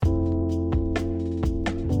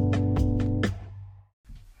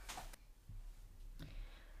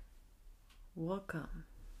Welcome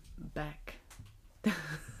back.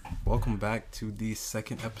 Welcome back to the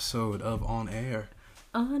second episode of On Air.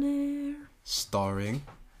 On Air. Starring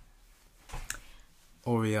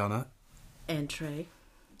Oriana. And Trey.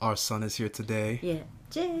 Our son is here today. Yeah.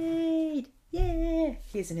 Jade. Yeah.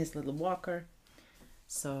 He's in his little walker.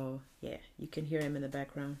 So, yeah, you can hear him in the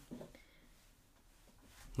background.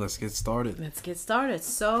 Let's get started.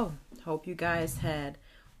 So, hope you guys had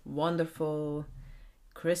wonderful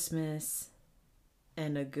Christmas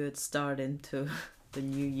and a good start into the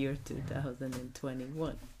new year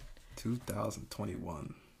 2021.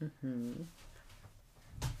 2021. Mm-hmm.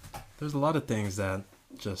 There's a lot of things that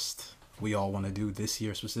just we all want to do this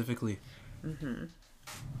year specifically. Mm-hmm.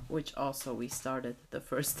 Which also we started the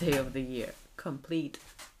first day of the year. Complete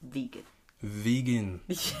vegan. Vegan.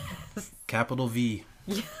 Yes. Capital V.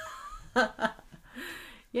 Yeah.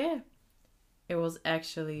 Yeah. It was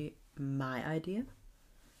actually my idea.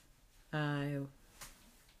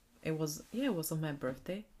 It was on my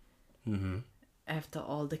birthday. Mm-hmm. After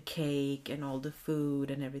all the cake and all the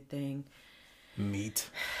food and everything. Meat.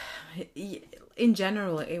 In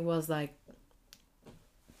general, it was like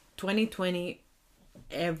 2020.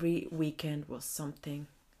 Every weekend was something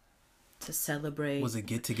to celebrate. Was a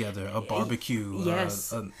get together, a barbecue,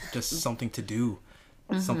 yes, just something to do,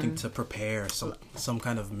 something to prepare, some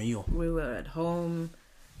kind of meal. We were at home.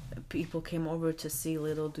 People came over to see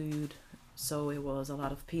little dude, so it was a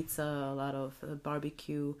lot of pizza, a lot of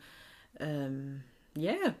barbecue.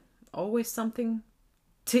 Yeah, always something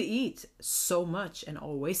to eat, so much, and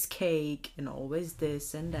always cake, and always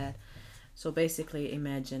this and that. So basically,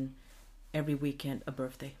 imagine every weekend a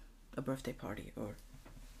birthday party, or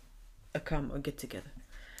a get together.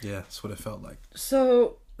 Yeah, that's what it felt like.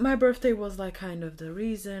 So my birthday was like kind of the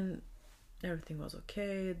reason. Everything was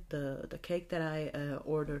okay. The cake that I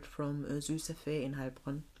ordered from Zusefe in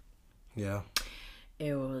Heilbronn. Yeah.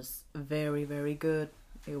 It was very, very good.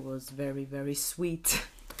 It was very, very sweet.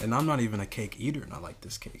 And I'm not even a cake eater, and I like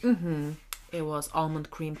this cake. Mm-hmm. It was almond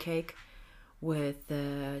cream cake with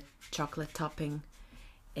chocolate topping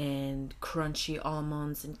and crunchy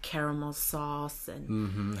almonds and caramel sauce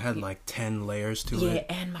and It had like 10 layers to it. Yeah,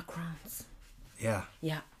 and macarons. Yeah.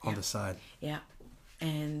 Yeah. On the side. Yeah.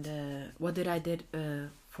 And what did I did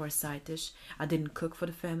for a side dish? I didn't cook for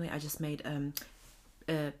the family. I just made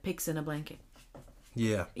pigs in a blanket.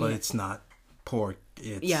 Yeah, but it's not pork.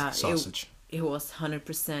 It's sausage. It was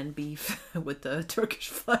 100% beef with the Turkish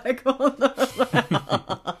flag on.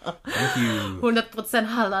 Thank you. 100%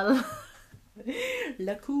 halal.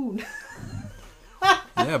 Lacoon.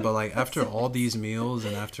 Yeah, but like after all these meals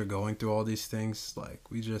and after going through all these things,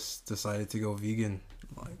 like we just decided to go vegan.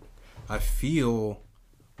 Like I feel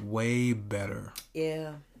way better.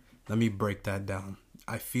 Yeah. Let me break that down.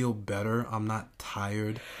 I feel better. I'm not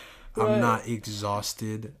tired. Right. I'm not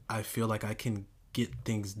exhausted. I feel like I can get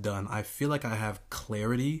things done. I feel like I have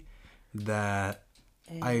clarity that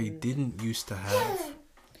I didn't used to have.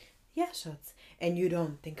 Yeah, shots. And you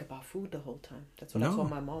don't think about food the whole time. That's what I told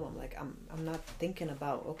my mom. I'm like, I'm not thinking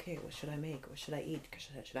about, okay, what should I make? What should I eat?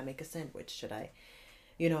 Should I make a sandwich? Should I,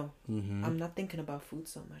 I'm not thinking about food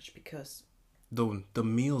so much because the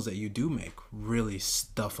meals that you do make really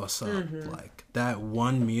stuff us up. Like that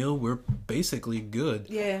one meal, we're basically good.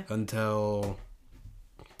 Yeah. Until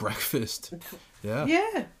breakfast. Yeah.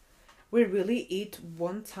 Yeah. We really eat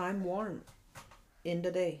one time warm in the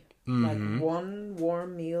day. Like one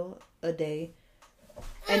warm meal a day.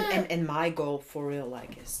 And my goal for real,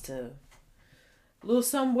 like, is to lose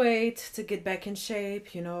some weight, to get back in shape,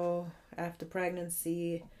 after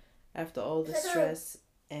pregnancy, after all the stress,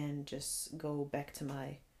 and just go back to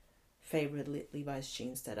my favorite Levi's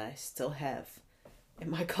jeans that I still have in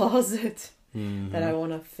my closet that I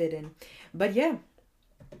want to fit in. But yeah,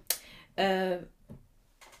 the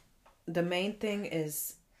main thing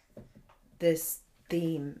is this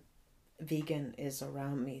theme, vegan, is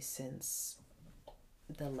around me since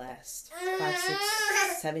the last 5, 6,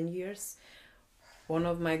 7 years. One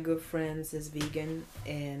of my good friends is vegan,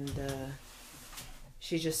 and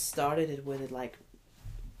she just started it with it like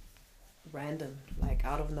random, like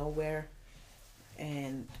out of nowhere.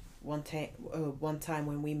 And one time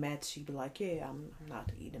when we met, she'd be like, yeah, I'm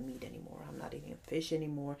not eating meat anymore, I'm not eating fish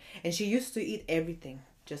anymore. And she used to eat everything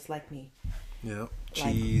just like me. Yep. Like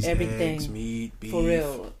cheese, everything, eggs, meat, beef. For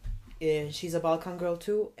real. She's a Balkan girl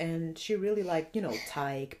too, and she really like,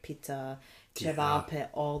 teig, pizza, cevape,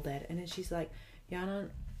 all that. And then she's like, Yana,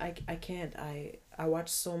 I can't. I watch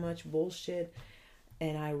so much bullshit,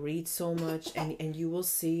 and I read so much, and you will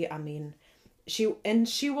see. I mean, she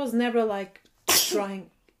was never like trying.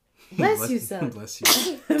 Bless you, son. Bless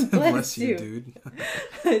you. Bless you, dude.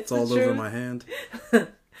 It's all over my hand.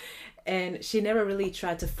 And she never really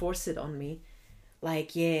tried to force it on me.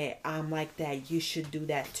 Like, yeah, I'm like that. You should do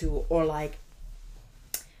that too. Or like,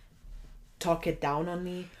 talk it down on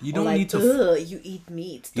me. You don't like, need to. You eat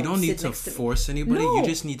meat. You don't need to force anybody. No. You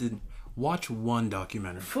just need to watch one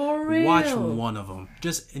documentary. For real. Watch one of them.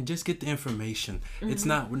 Just get the information. It's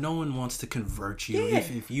not. No one wants to convert you. Yeah.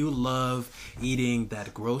 If you love eating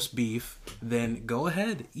that gross beef, then go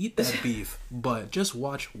ahead, eat that beef. But just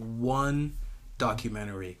watch one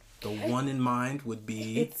documentary. The one in mind would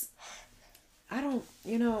be. I don't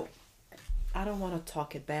want to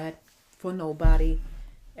talk it bad for nobody.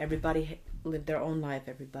 Everybody live their own life.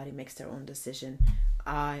 Everybody makes their own decision.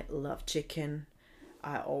 I love chicken.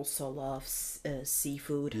 I also love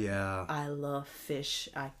seafood. Yeah. I love fish.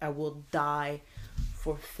 I will die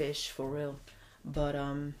for fish, for real. But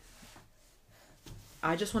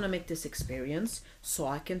I just want to make this experience so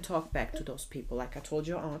I can talk back to those people. Like I told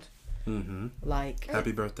your aunt. Mm-hmm. Like,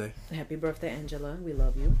 happy birthday. Happy birthday, Angela. We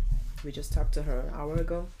love you. We just talked to her an hour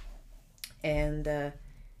ago. And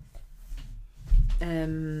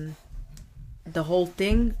the whole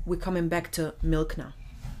thing, we're coming back to milk now.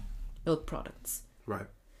 Milk products. Right.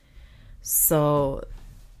 So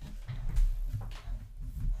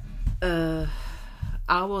I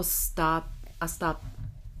stopped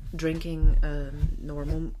drinking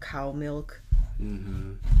normal cow milk.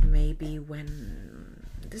 Mm-hmm. Maybe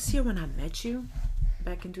this year when I met you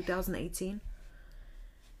back in 2018,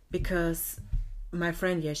 because my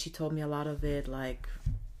friend, she told me a lot of it, like,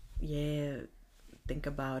 think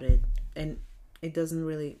about it, and it doesn't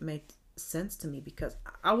really make sense to me because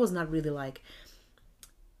I was not really like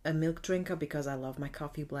a milk drinker because I love my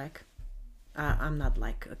coffee black. I'm not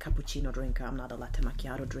like a cappuccino drinker. I'm not a latte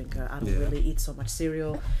macchiato drinker. I don't really eat so much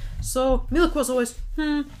cereal. So milk was always,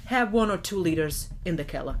 have 1 or 2 liters in the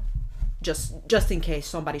cellar. Just in case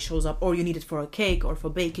somebody shows up or you need it for a cake or for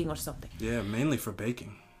baking or something. Yeah, mainly for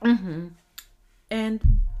baking. Mm-hmm. And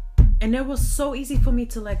it was so easy for me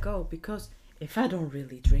to let go because if I don't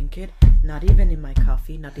really drink it, not even in my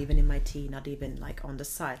coffee, not even in my tea, not even like on the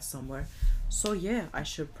side somewhere. So I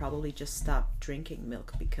should probably just stop drinking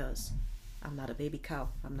milk because I'm not a baby cow.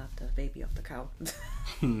 I'm not the baby of the cow.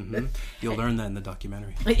 Mm-hmm. You'll learn that in the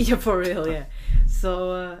documentary. Yeah, for real, yeah.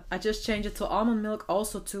 So I just changed it to almond milk,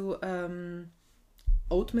 also to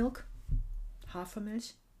oat milk,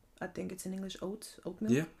 Hafermilch. I think it's in English, oat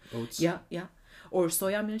milk. Yeah, oats. Yeah, or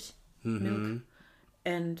soya milk,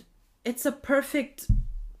 and it's a perfect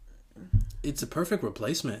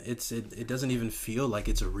replacement. It doesn't even feel like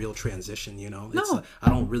it's a real transition, you know. No. I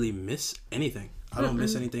don't really miss anything. I don't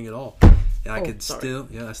miss anything at all. And I could still,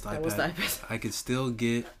 that's the iPad. That was the iPad. I could still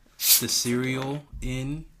get the cereal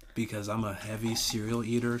in because I'm a heavy cereal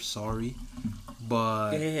eater. Sorry,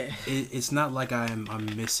 but it's not like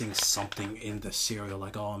I'm missing something in the cereal.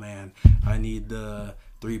 Like, oh man, I need the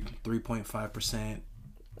 3.5%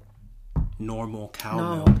 normal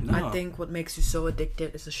cow milk. No, I think what makes you so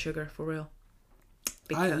addicted is the sugar, for real.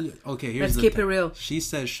 Let's keep it real. She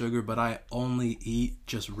says sugar, but I only eat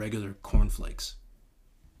just regular cornflakes.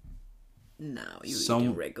 No, you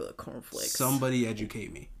eat regular cornflakes. Somebody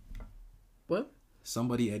educate me. What?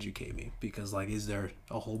 Somebody educate me, because like, is there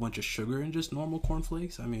a whole bunch of sugar in just normal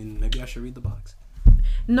cornflakes? I mean, maybe I should read the box.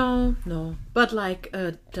 No, but like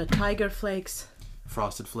the Tiger Flakes,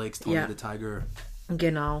 Frosted Flakes, Tony the Tiger.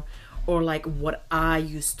 Genau. Or like what I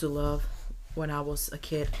used to love when I was a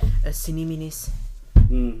kid, Cineminis.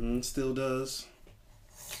 Mm-hmm. Still does.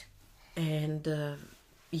 And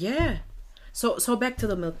So back to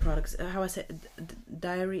the milk products. How I say,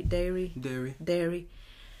 dairy.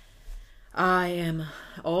 I am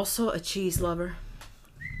also a cheese lover.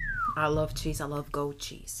 I love cheese. I love goat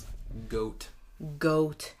cheese. Goat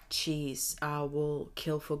cheese. I will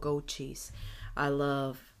kill for goat cheese. I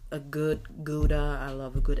love a good Gouda. I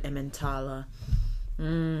love a good Emmentaler.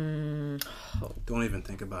 Don't even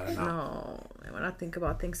think about it now. No, when I think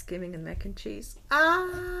about Thanksgiving and mac and cheese,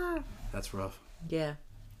 that's rough. Yeah.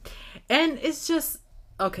 And it's just,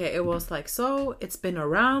 okay, it was like, so it's been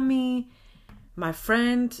around me. My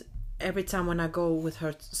friend, every time when I go with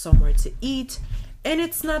her somewhere to eat, and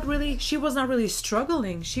she was not really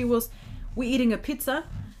struggling. We eating a pizza,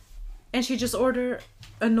 and she just ordered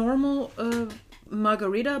a normal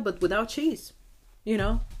margarita, but without cheese, you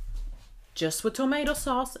know, just with tomato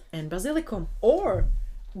sauce and basilicum, or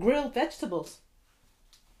grilled vegetables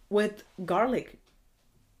with garlic.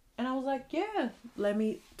 And I was like, yeah, let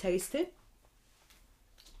me taste it.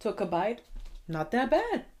 Took a bite. Not that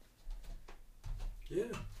bad.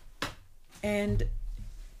 Yeah. And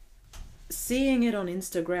seeing it on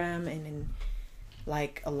Instagram and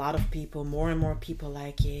like a lot of people, more and more people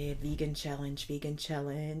like, yeah, vegan challenge,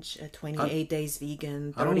 28 days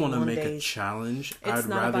vegan, 31 I don't want to make days. a challenge. I'd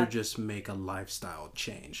rather just make a lifestyle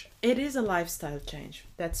change. It is a lifestyle change.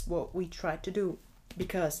 That's what we try to do.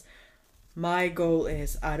 Because my goal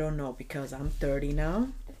is, I don't know, because I'm 30 now,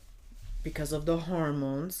 because of the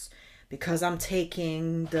hormones, because I'm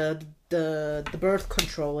taking the birth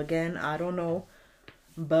control again, I don't know,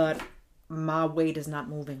 but my weight is not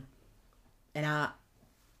moving. And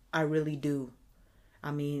I really do.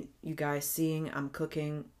 I mean, you guys seeing I'm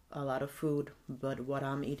cooking a lot of food, but what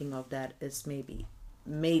I'm eating of that is maybe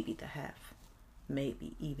the half,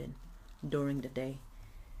 maybe even during the day.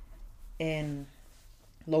 And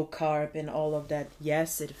low carb and all of that,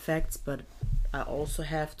 yes, it affects, but I also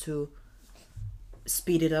have to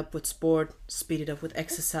speed it up with sport, speed it up with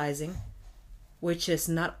exercising, which is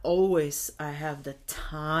not always I have the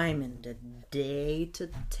time in the day to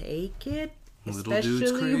take it.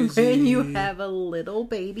 Especially when you have a little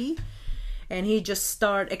baby and he just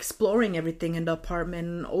start exploring everything in the apartment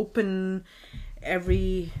and open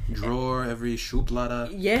every drawer, every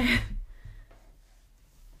schublade. Yeah.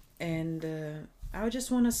 And I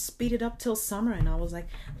just want to speed it up till summer, and I was like,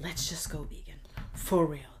 let's just go vegan for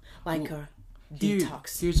real, like a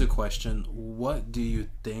detox. Here's a question: what do you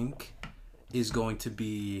think is going to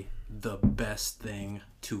be the best thing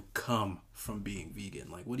to come from being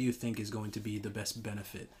vegan? Like, what do you think is going to be the best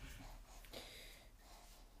benefit?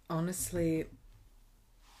 Honestly,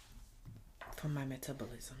 for my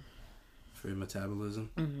metabolism. For your metabolism?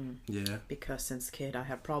 Mm-hmm. Yeah. Because since kid, I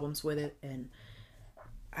have problems with it, and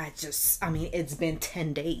it's been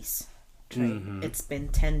 10 days. Mm-hmm. It's been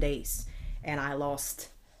 10 days, and I lost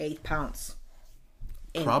 8 pounds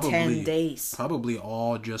in 10 days. Probably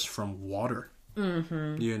all just from water.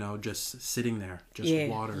 Mm-hmm. You know, just sitting there, just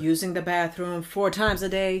water. Using the bathroom 4 times a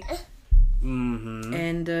day. Mm-hmm.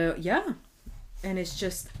 And and it's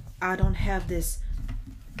just, I don't have this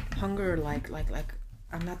hunger like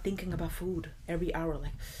I'm not thinking about food every hour.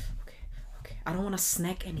 Like, okay, I don't want to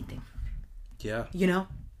snack anything. Yeah. You know?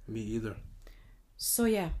 Me either. So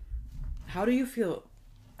yeah, how do you feel?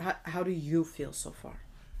 How do you feel so far?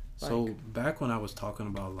 So back when I was talking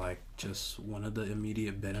about like just one of the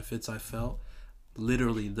immediate benefits I felt,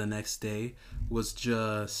 literally the next day, was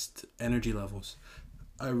just energy levels.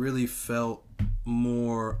 I really felt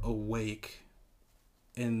more awake,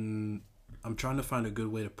 and I'm trying to find a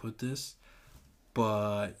good way to put this,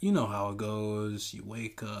 but you know how it goes. You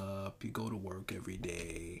wake up, you go to work every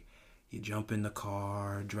day, you jump in the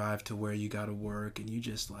car, drive to where you gotta work, and you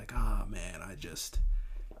just like, man,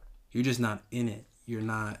 you're just not in it. You're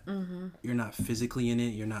not physically in it.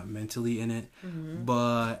 You're not mentally in it. Mm-hmm.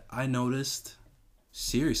 But I noticed,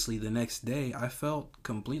 seriously, the next day I felt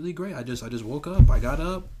completely great. I just woke up. I got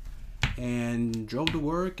up and drove to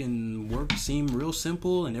work, and work seemed real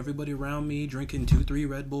simple, and everybody around me drinking 2-3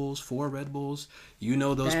 Red Bulls, 4 Red Bulls. You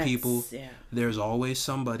know those people. Yeah. There's always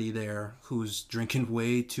somebody there who's drinking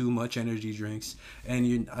way too much energy drinks,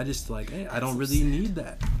 and I just like, hey, I don't really need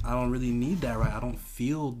that. I don't really need that, right? I don't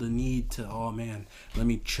feel the need to, oh man, let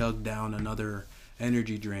me chug down another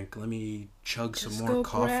energy drink. Let me chug just some more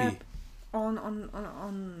coffee. On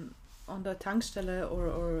the Tankstelle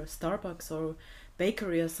or Starbucks or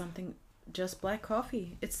bakery or something, just black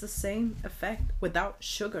coffee. It's the same effect without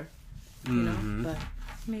sugar, you know. But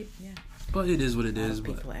maybe, yeah. But it is what it is.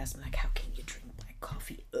 People ask me like, how can you drink black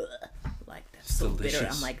coffee? Ugh. Like, that's so delicious.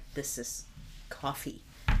 Bitter. I'm like, this is coffee.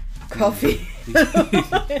 Coffee.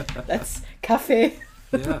 That's cafe.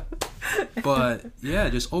 Yeah. But yeah,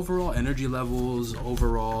 just overall energy levels,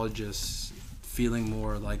 overall just feeling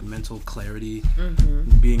more like mental clarity,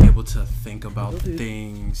 being able to think about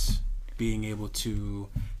things, being able to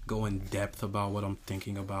go in depth about what I'm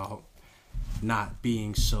thinking about, not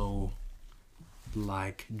being so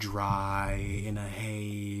like dry in a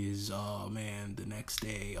haze. Oh man, the next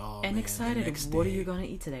day. Oh, and man, excited. What are you gonna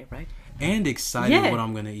eat today, right? And excited what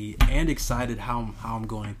I'm gonna eat, and excited how I'm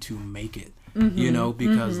going to make it. You know,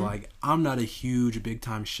 because like I'm not a huge big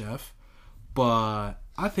time chef, but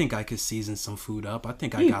I think I could season some food up. I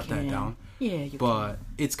think I got that down. Yeah, you But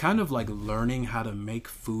it's kind of like learning how to make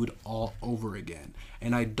food all over again.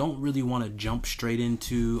 And I don't really want to jump straight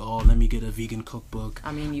into, let me get a vegan cookbook.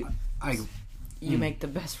 I mean, you make the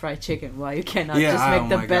best fried chicken. Why you cannot just make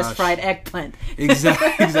the best fried eggplant?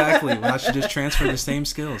 Exactly. Well, I should just transfer the same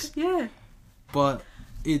skills. Yeah. But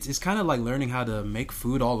it's kind of like learning how to make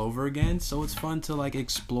food all over again. So it's fun to like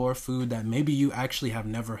explore food that maybe you actually have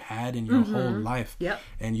never had in your whole life. Yep.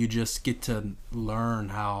 And you just get to learn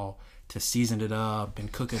how to season it up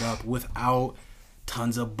and cook it up without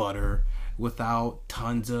tons of butter without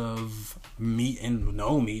tons of meat and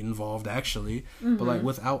no meat involved actually, but like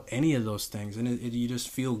without any of those things, and you just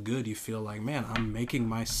feel good. You feel like, man, I'm making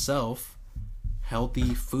myself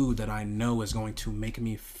healthy food that I know is going to make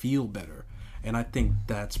me feel better. And I think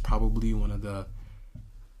that's probably one of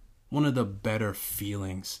the better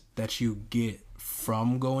feelings that you get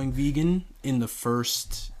from going vegan in the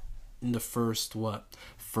first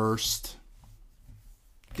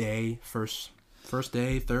day,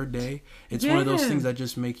 third day. It's one of those things that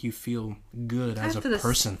just make you feel good as a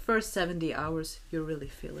person. After the first 70 hours, you really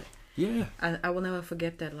feel it. Yeah. And I will never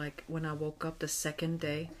forget that, like, when I woke up the second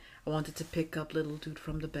day, I wanted to pick up little dude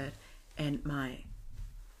from the bed, and my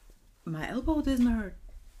elbow didn't hurt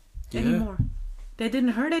anymore. They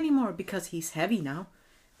didn't hurt anymore because he's heavy now.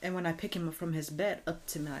 And when I pick him up from his bed up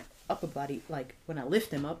to my upper body, like when I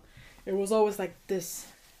lift him up, it was always like this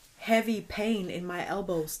heavy pain in my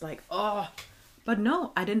elbows, like, oh. But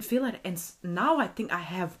no, I didn't feel it. And now I think I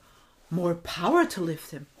have more power to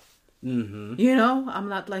lift him. You know, I'm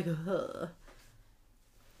not like, ugh.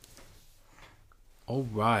 All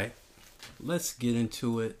right, let's get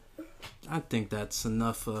into it. I think that's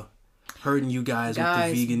enough hurting you guys with the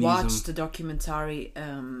veganism. Watch the documentary.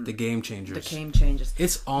 The Game Changers. The Game Changers.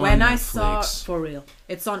 It's on when Netflix. I saw, for real,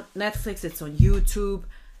 it's on Netflix. It's on YouTube.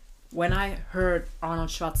 When I heard Arnold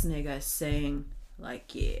Schwarzenegger saying,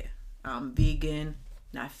 like, yeah, I'm vegan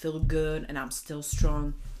and I feel good and I'm still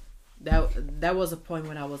strong, that was a point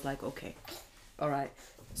when I was like, okay, all right.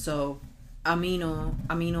 So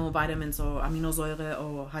amino vitamins or aminosäure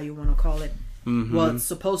or how you want to call it, what's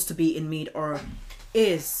supposed to be in meat or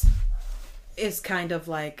is kind of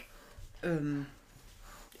like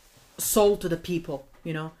sold to the people,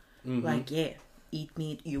 you know, like, yeah, eat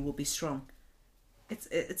meat, you will be strong.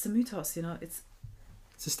 It's a mythos, you know. It's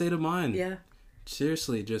a state of mind. Yeah.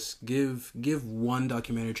 Seriously, just give one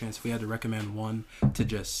documentary a chance. If we had to recommend one to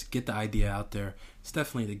just get the idea out there, it's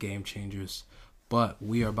definitely The Game Changers. But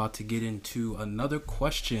we are about to get into another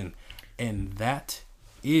question, and that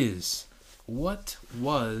is, what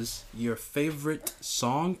was your favorite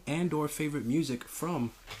song and or favorite music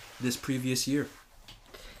from this previous year?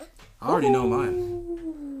 I already know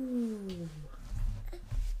mine.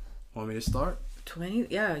 Want me to start? 20?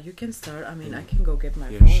 Yeah, you can start. I mean, I can go get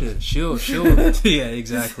my phone. She'll yeah,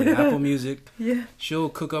 exactly. Apple Music. Yeah. She'll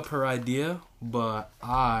cook up her idea, but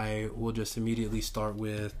I will just immediately start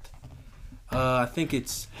with, I think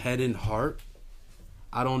it's Head and Heart.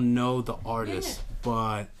 I don't know the artist,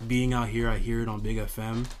 but being out here, I hear it on Big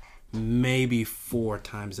FM maybe 4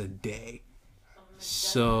 times a day.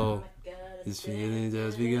 So, this feeling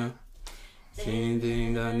does begin.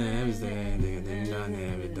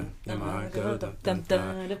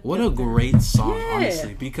 What a great song,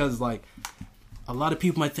 honestly, because like a lot of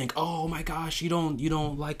people might think, oh my gosh, you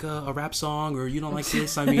don't like a rap song, or you don't like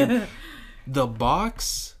this. I mean, The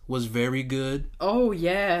Box was very good. Oh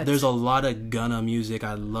yeah, there's a lot of Gunna music.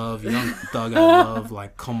 I love Young Thug. I love,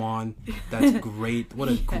 like, come on, that's great. What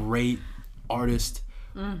a great artist.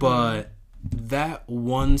 But that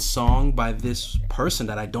one song by this person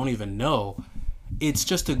that I don't even know, it's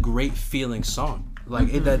just a great feeling song.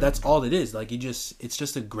 Like, that's all it is. Like, it's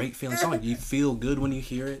just a great feeling song. You feel good when you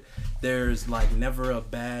hear it. There's like never a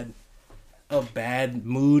bad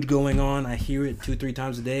mood going on. I hear it 2-3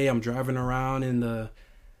 times a day. I'm driving around in a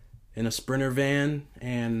Sprinter van,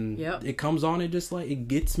 and it comes on. It just, like, it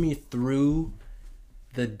gets me through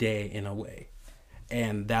the day in a way,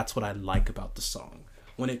 and that's what I like about the song.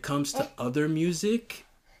 When it comes to other music,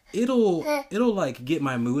 it'll like get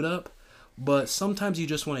my mood up, but sometimes you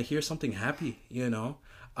just want to hear something happy, you know?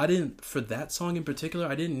 For that song in particular,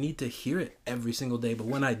 I didn't need to hear it every single day, but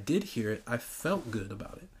when I did hear it, I felt good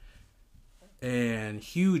about it. And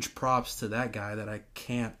huge props to that guy that I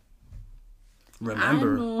can't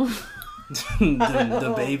remember.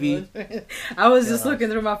 the baby. I was just looking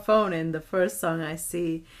through my phone, and the first song I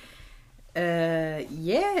see, it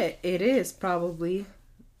is probably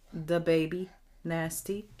The Baby,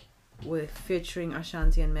 Nasty, featuring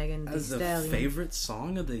Ashanti and Megan Thee Stallion. As a favorite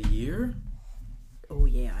song of the year? Oh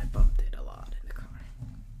yeah, I bumped it a lot in the car.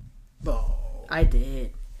 Oh, I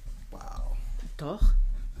did. Wow. Toch?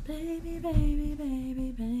 Baby, baby,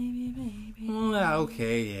 baby, baby, baby.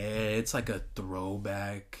 Okay, yeah, it's like a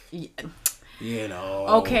throwback. Yeah. You know.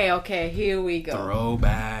 Okay, here we go.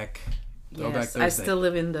 Throwback Yes, Thursday. I still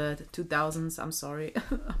live in the 2000s. I'm sorry.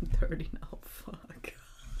 I'm 30 now. Fuck.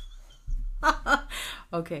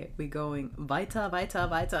 Okay, we're going weiter.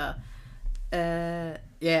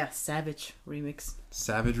 Yeah, Savage remix.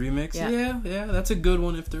 Savage remix? Yeah. Yeah, that's a good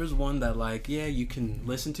one. If there's one that, like, yeah, you can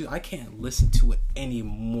listen to. I can't listen to it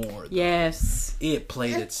anymore, though. Yes. It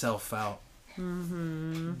played itself out.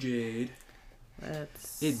 Jade.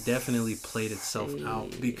 It definitely played itself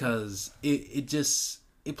out because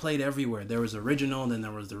it played everywhere. There was original, then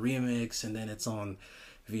there was the remix, and then it's on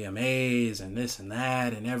VMAs and this and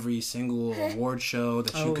that, and every single award show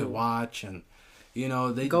that you could watch, and you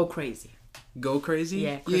know they go crazy. Go crazy.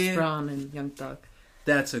 Yeah, Chris Brown and Young Thug.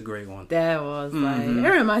 That's a great one. That was like it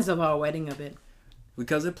reminds of our wedding a bit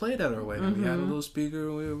because it played at our wedding. We had a little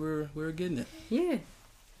speaker. We were getting it. Yeah.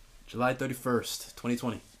 July 31st,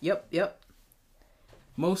 2020. Yep.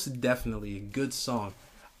 Most definitely good song.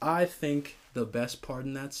 I think the best part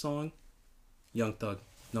in that song, Young Thug,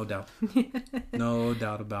 no doubt. No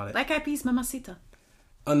doubt about it. Black Eyed Peas, Mamacita.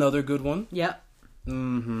 Another good one. Yep.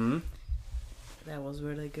 Mm-hmm. That was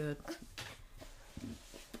really good.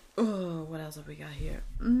 Oh, what else have we got here?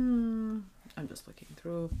 I'm just looking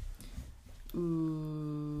through.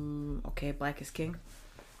 Okay, Black is King.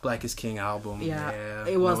 Black is King album. Yeah,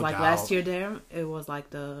 it was no like doubt. Last year there. It was like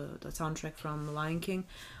the soundtrack from Lion King.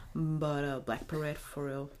 But Black Parade, for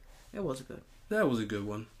real, it was good. That was a good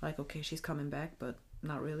one. Like, okay, she's coming back, but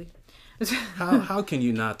not really. How can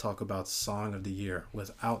you not talk about Song of the Year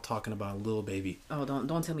without talking about Lil Baby? Oh,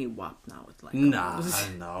 don't tell me WAP now. It's like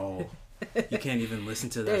no. You can't even listen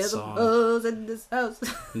to that song. In this house.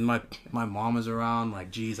 My mom is around.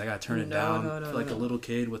 Like, geez, I gotta turn it down. Like a little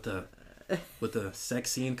kid with a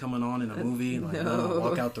sex scene coming on in a movie. Like, no,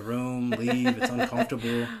 walk out the room, leave. It's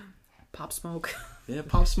uncomfortable. Pop Smoke. Yeah,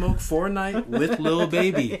 Pop Smoke, Fortnite with Lil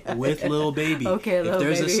Baby. With Lil Baby. Okay, if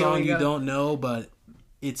there's a song you don't know, but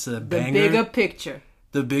it's a banger. The bigger picture.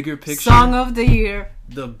 The bigger picture. Song of the year.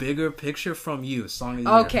 The bigger picture from you. Song of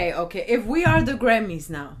the year. Okay. If we are the Grammys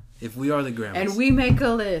now. If we are the Grammys. And we make a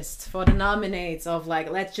list for the nominates of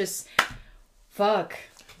like, let's just... Fuck.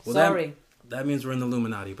 Well, sorry. That means we're in the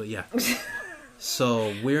Illuminati, but yeah.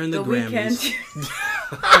 So, we're in the Grammys.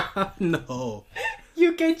 No.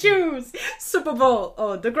 You can choose Super Bowl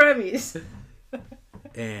or the Grammys.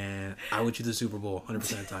 And I would choose the Super Bowl 100%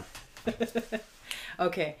 of the time.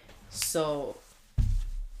 Okay, so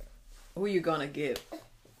who you gonna give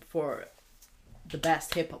for the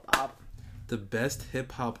best hip hop album? The best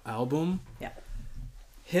hip hop album? Yeah.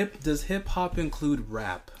 Does hip hop include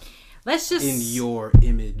rap? Let's just in your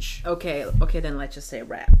image. Okay, then let's just say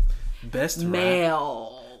rap. Best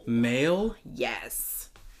male. Rap. Male? Yes.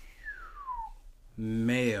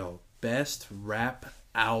 Male. Best rap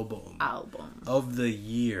album of the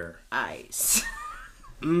year. Ice.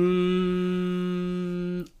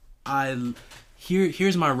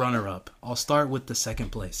 Here's my runner up. I'll start with the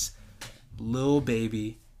second place. Lil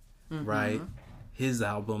Baby, right? His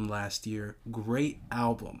album last year, great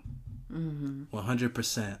album.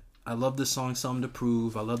 100%. I love the song Something to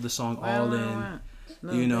Prove. I love the song All In.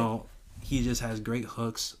 No, you know, he just has great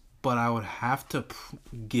hooks. But I would have to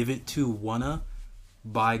give it to Wanna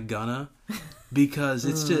by Gunna because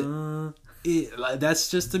it's just that's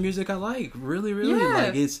just the music I like. Really,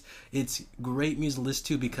 like it's great music to listen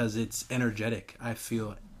to because it's energetic. I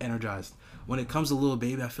feel energized. When it comes to Lil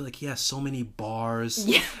Baby, I feel like he has so many bars,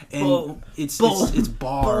 and it's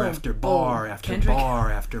bar after bar after Kendrick.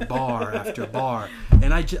 bar after bar after bar,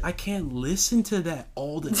 and I can't listen to that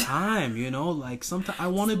all the time. You know, like sometimes I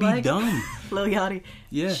want to be dumb. Lil Yachty,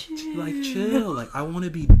 yeah, chill. Like I want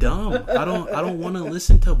to be dumb. I don't want to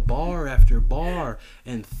listen to bar after bar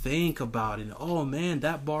and think about it. Oh man,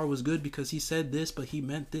 that bar was good because he said this, but he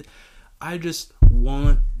meant this. I just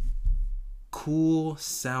want cool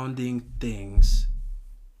sounding things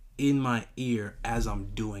in my ear as I'm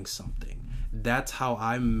doing something. That's how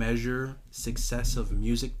I measure success of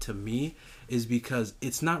music to me, is because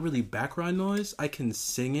it's not really background noise. I can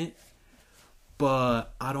sing it,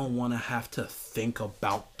 but I don't want to have to think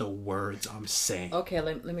about the words I'm saying. Okay,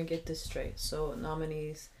 let me get this straight. So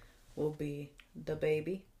nominees will be The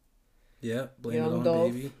Baby. Yeah, Blame It On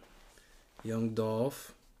Baby. Young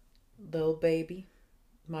Dolph. Lil Baby.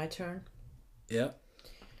 My Turn. Yeah.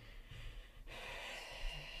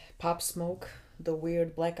 Pop Smoke, the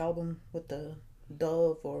weird black album with the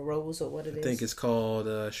dove or rose or what it is. I think it's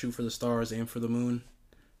called Shoot for the Stars, Aim for the Moon.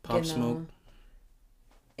 Pop Smoke.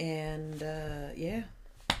 And yeah,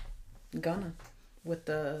 Gunna with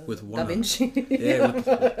Da Wanna. Vinci. Yeah,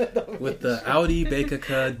 with the Audi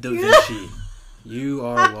Bakaka Da Vinci. You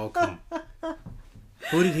are welcome.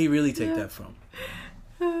 Who did he really take that from?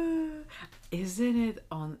 Isn't it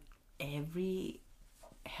on every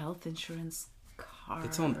health insurance hard.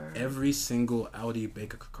 It's on every single Audi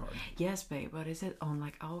Baker card. Yes, babe, but is it on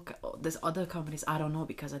like Aoka? Oh, there's other companies. I don't know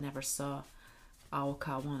because I never saw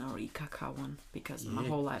Aoka one or Ikaka one because my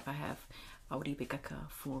whole life I have Audi Baker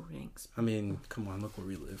 4 rings. I mean, come on, look where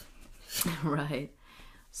we live. Right.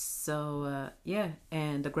 So yeah,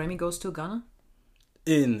 and the Grammy goes to Ghana.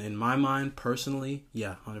 In my mind, personally,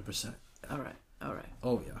 yeah, 100%. All right.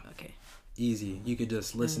 Oh yeah. Okay. Easy. You could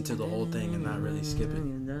just listen to the whole thing and not really skip it.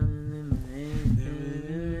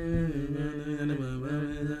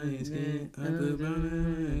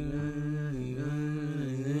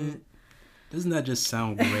 Doesn't that just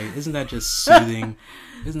sound great? Isn't that just soothing?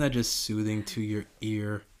 Isn't that just soothing to your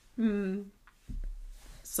ear?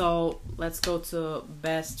 So let's go to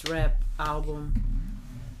best rap album.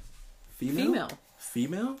 Female?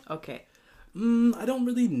 Okay. I don't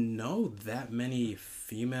really know that many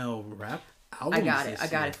female rap albums. I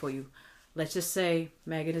got it for you. Let's just say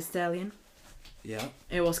Megan Thee Stallion. Yeah.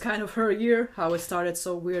 It was kind of her year. How it started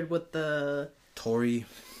so weird with the Tory.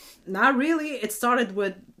 Not really. It started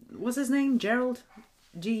with what's his name? Gerald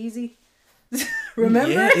G-Eazy.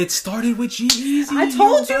 Remember? Yeah, it started with G-Eazy. I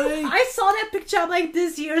told you. Right. I saw that picture. I'm like,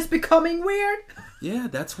 this year is becoming weird. Yeah,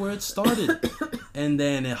 that's where it started. And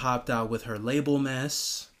then it hopped out with her label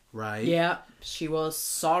mess, right? Yeah, she was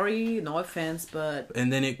sorry, no offense, but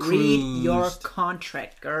and then it cruised. Read your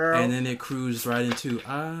contract, girl. And then it cruised right into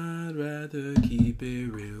I'd rather keep it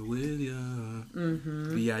real with ya.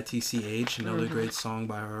 B.I.T.C.H., another great song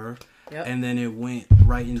by her. Yep. And then it went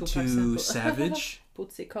right into Savage.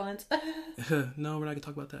 Bootsy Collins. No, we're not gonna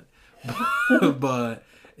talk about that. But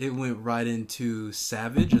it went right into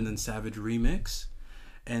Savage and then Savage Remix.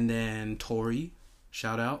 And then Tory,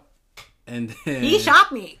 shout out. And then he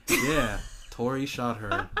shot me. Yeah, Tory shot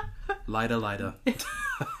her. Lida.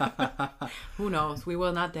 Who knows? We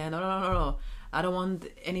were not there. No. I don't want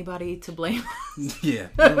anybody to blame us. Yeah,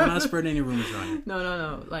 we're not spreading any rumors around here.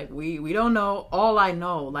 No. Like, we don't know. All I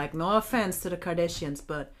know, like, no offense to the Kardashians,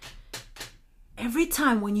 but every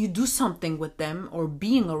time when you do something with them or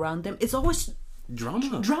being around them, it's always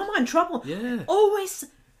drama and trouble. Yeah. Always.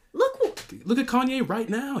 Look at Kanye right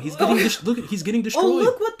now. He's getting he's getting destroyed. Oh,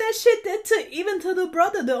 look what that shit did to the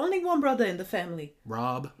brother, the only one brother in the family.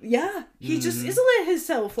 Rob. Yeah, he just isolated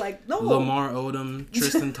himself. Like, no. Lamar Odom,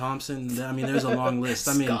 Tristan Thompson. I mean, there's a long list.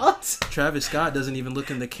 I mean, Travis Scott doesn't even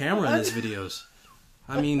look in the camera in his videos.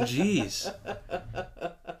 I mean, jeez.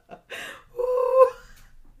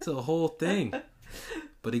 It's a whole thing.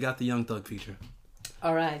 But he got the Young Thug feature.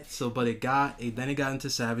 All right. So, but it got into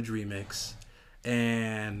Savage Remix.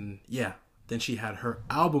 And yeah, then she had her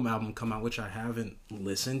album come out, which I haven't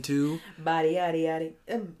listened to. Body yaddy yaddy.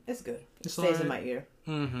 It's good. It stays in my ear.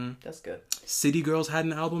 Mm-hmm. That's good. City Girls had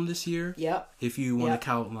an album this year. Yep. If you want to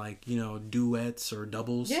count like, duets or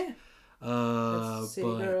doubles. Yeah. City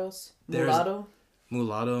Girls. Mulatto.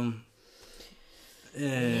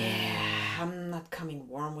 Yeah, I'm not coming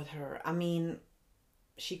warm with her. I mean,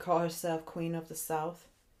 she called herself Queen of the South.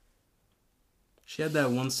 She had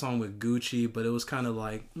that one song with Gucci, but it was kind of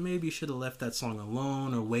like, maybe you should have left that song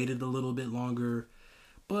alone or waited a little bit longer.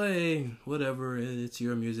 But hey, whatever, it's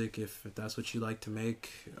your music. If that's what you like to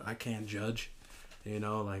make, I can't judge.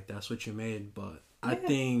 Like, that's what you made. But yeah.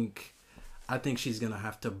 I think she's going to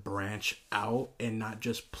have to branch out and not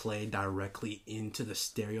just play directly into the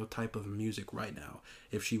stereotype of music right now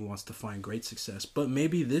if she wants to find great success. But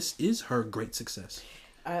maybe this is her great success.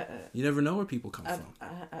 You never know where people come from.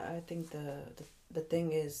 I think the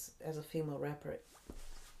thing is, as a female rapper,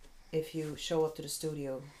 if you show up to the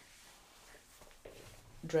studio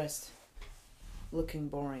dressed, looking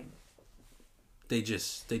boring, they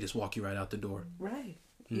just walk you right out the door. Right.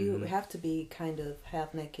 You have to be kind of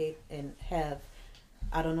half naked and have,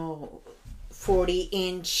 I don't know,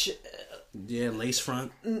 40-inch. Yeah, lace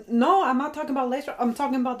front. No, I'm not talking about lace front. I'm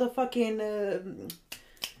talking about the fucking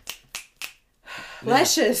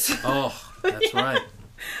lashes. Oh, that's right.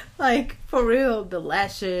 Like, for real, the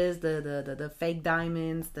lashes, the fake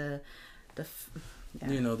diamonds, the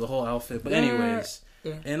the whole outfit. But anyways,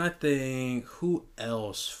 and I think who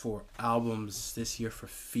else for albums this year for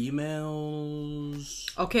females?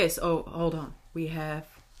 Okay, so hold on. We have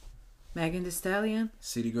Megan Thee Stallion,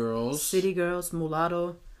 City Girls,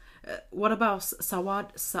 Mulatto. What about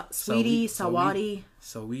Saweetie?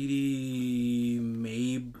 Saweetie,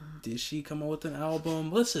 maybe did she come out with an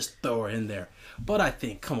album? Let's just throw her in there. But I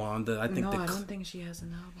think, come on, I don't think she has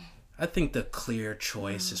an album. I think the clear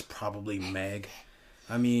choice is probably Meg.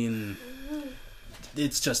 I mean,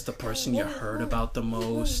 it's just the person you heard about the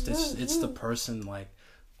most. It's the person like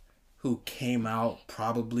who came out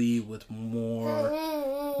probably with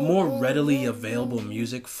more more readily available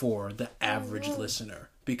music for the average listener,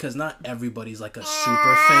 because not everybody's like a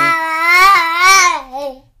super fan.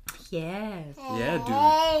 Yes. Yeah, dude.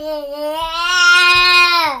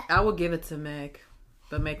 I will give it to Meg,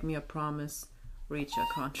 but make me a promise. Reach a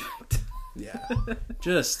contract. Yeah.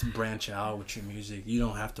 Just branch out with your music. You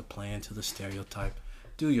don't have to play into the stereotype.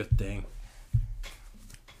 Do your thing.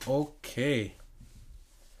 Okay.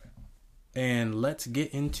 And let's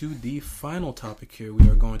get into the final topic here. We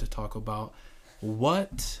are going to talk about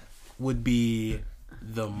what would be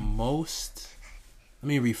the most... Let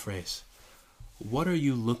me rephrase. What are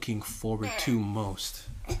you looking forward to most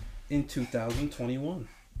in 2021?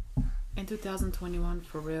 In 2021,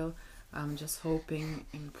 for real, I'm just hoping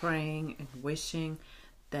and praying and wishing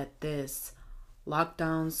that this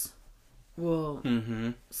lockdowns will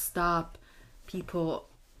stop. People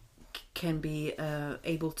can be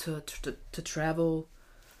able to travel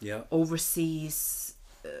overseas,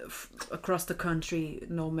 across the country,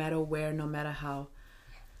 no matter where, no matter how.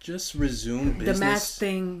 Just resume business. The mask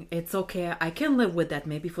thing, it's okay. I can live with that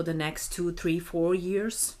maybe for the next 2, 3, 4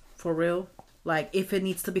 years, for real. Like, if it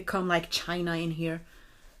needs to become like China in here,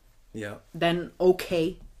 then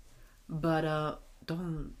okay. But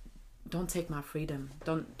don't take my freedom.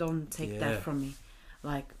 Don't take that from me.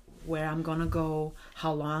 Like, where I'm gonna go,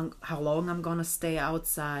 how long I'm gonna stay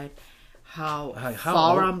outside, how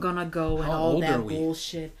far I'm gonna go, and all that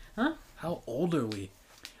bullshit. Huh? How old are we?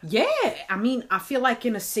 Yeah, I mean, I feel like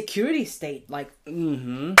in a security state, like,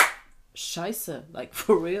 scheisse, like,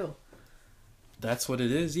 for real. That's what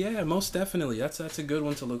it is. Yeah, most definitely. That's a good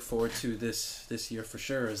one to look forward to this year for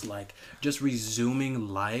sure. Is like just resuming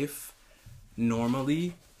life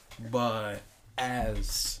normally, but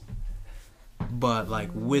like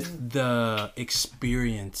with the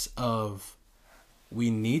experience of we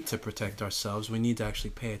need to protect ourselves. We need to actually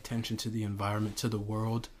pay attention to the environment, to the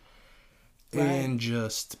world. Right. And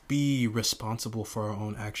just be responsible for our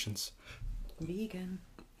own actions.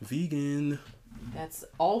 Vegan. That's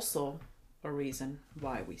also a reason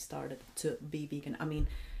why we started to be vegan. I mean,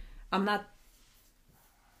 I'm not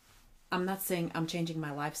saying I'm changing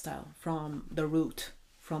my lifestyle from the root,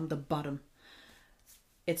 from the bottom.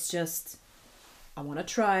 It's just, I want to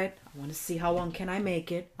try it. I want to see how long can I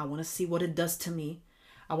make it. I want to see what it does to me.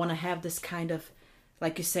 I want to have this kind of,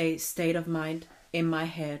 like you say, state of mind in my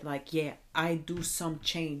head, like, yeah, I do some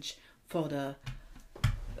change for the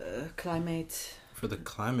climate. For the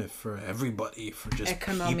climate, for everybody, for just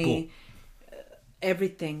economy, people.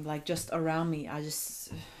 Everything, like, just around me. It's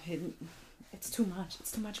too much.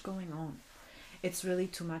 It's too much going on. It's really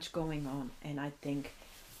too much going on. And I think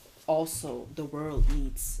also the world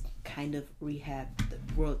needs kind of rehab. The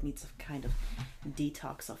world needs a kind of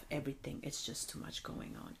detox of everything. It's just too much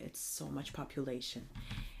going on. It's so much population.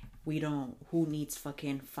 Who needs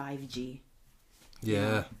fucking 5G? Yeah. You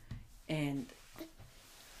know? And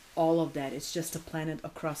all of that, it's just a planet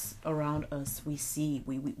around us. We see,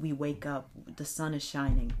 we wake up, the sun is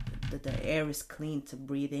shining, the air is clean to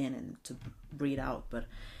breathe in and to breathe out. But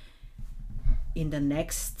in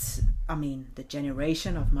the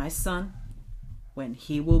generation of my son, when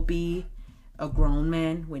he will be a grown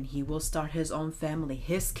man, when he will start his own family,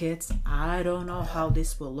 his kids, I don't know how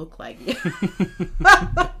this will look like.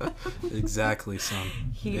 Exactly, son.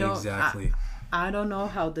 Exactly. I don't know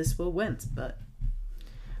how this will went, but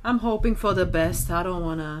I'm hoping for the best. I don't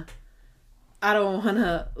wanna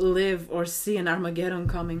live or see an Armageddon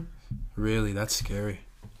coming. Really, that's scary.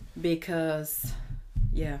 Because,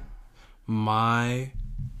 yeah. My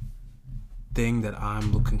thing that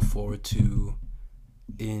I'm looking forward to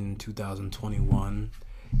in 2021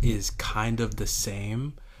 is kind of the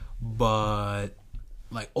same, but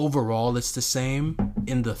like overall it's the same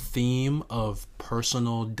in the theme of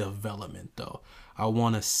personal development though. I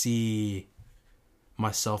want to see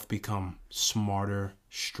myself become smarter,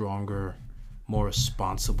 stronger, more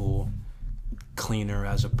responsible, cleaner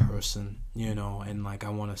as a person, you know, and like I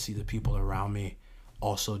want to see the people around me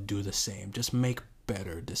also do the same. Just make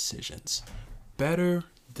better decisions. Better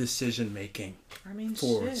decision making. I mean,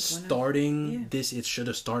 for starting this, it should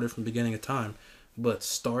have started from the beginning of time, but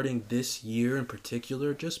starting this year in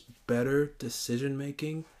particular, just better decision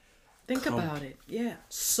making. Think about it. Yeah,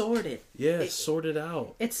 sort it. Yeah, sort it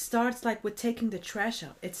out. It starts like with taking the trash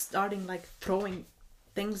out. It's starting like throwing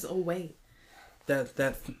things away. That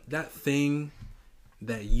thing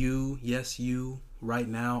that you right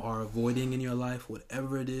now are avoiding in your life,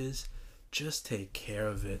 whatever it is, just take care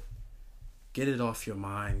of it. Get it off your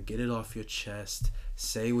mind. Get it off your chest.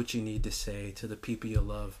 Say what you need to say to the people you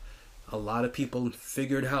love. A lot of people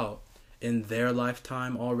figured out in their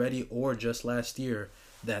lifetime already, or just last year,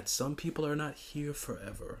 that some people are not here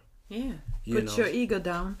forever. Yeah. Put your ego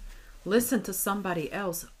down. Listen to somebody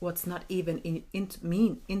else. What's not even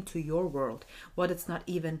into your world. What it's not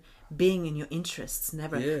even being in your interests.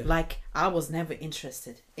 Never. Yeah. Like, I was never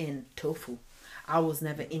interested in tofu. I was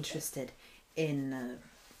never interested in,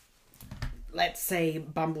 let's say,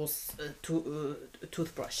 bamboo's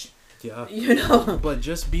toothbrush. Yeah. You know? But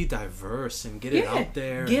just be diverse and get it out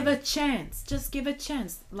there. Give a chance. Just give a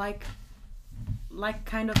chance. Like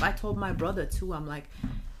kind of, I told my brother too. I'm like,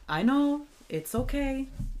 I know it's okay.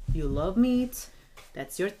 You love meat.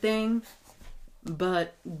 That's your thing.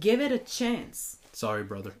 But give it a chance. Sorry,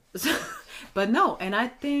 brother. But no, and I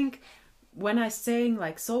think when I saying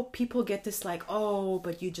like, so people get this like, oh,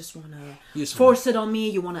 but you just want to force it on me.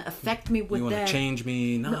 You want to affect me with that. You want to change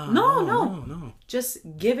me. No. Just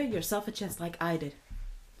give it yourself a chance like I did.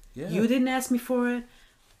 Yeah. You didn't ask me for it.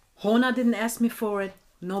 Hona didn't ask me for it.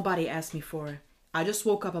 Nobody asked me for it. I just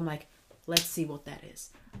woke up. I'm like, let's see what that is.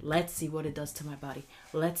 Let's see what it does to my body.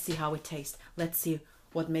 Let's see how it tastes. Let's see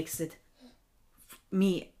what makes it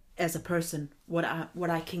me as a person, what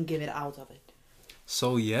I can give it out of it.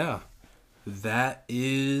 So yeah, that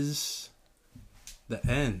is the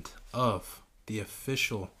end of the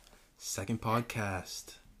official second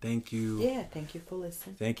podcast. Thank you. Yeah, thank you for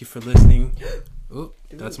listening. Thank you for listening. Oh,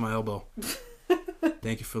 that's my elbow.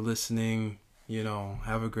 Thank you for listening.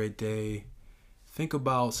 Have a great day. Think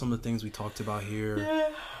about some of the things we talked about here. Yeah.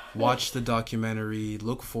 Watch the documentary.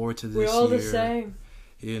 Look forward to this year. We're all the same.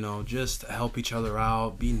 Just help each other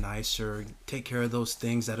out. Be nicer. Take care of those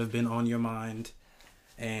things that have been on your mind.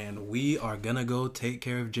 And we are going to go take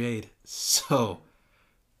care of Jade. So,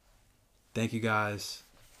 thank you guys.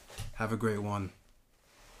 Have a great one.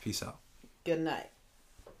 Peace out. Good night.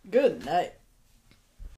 Good night.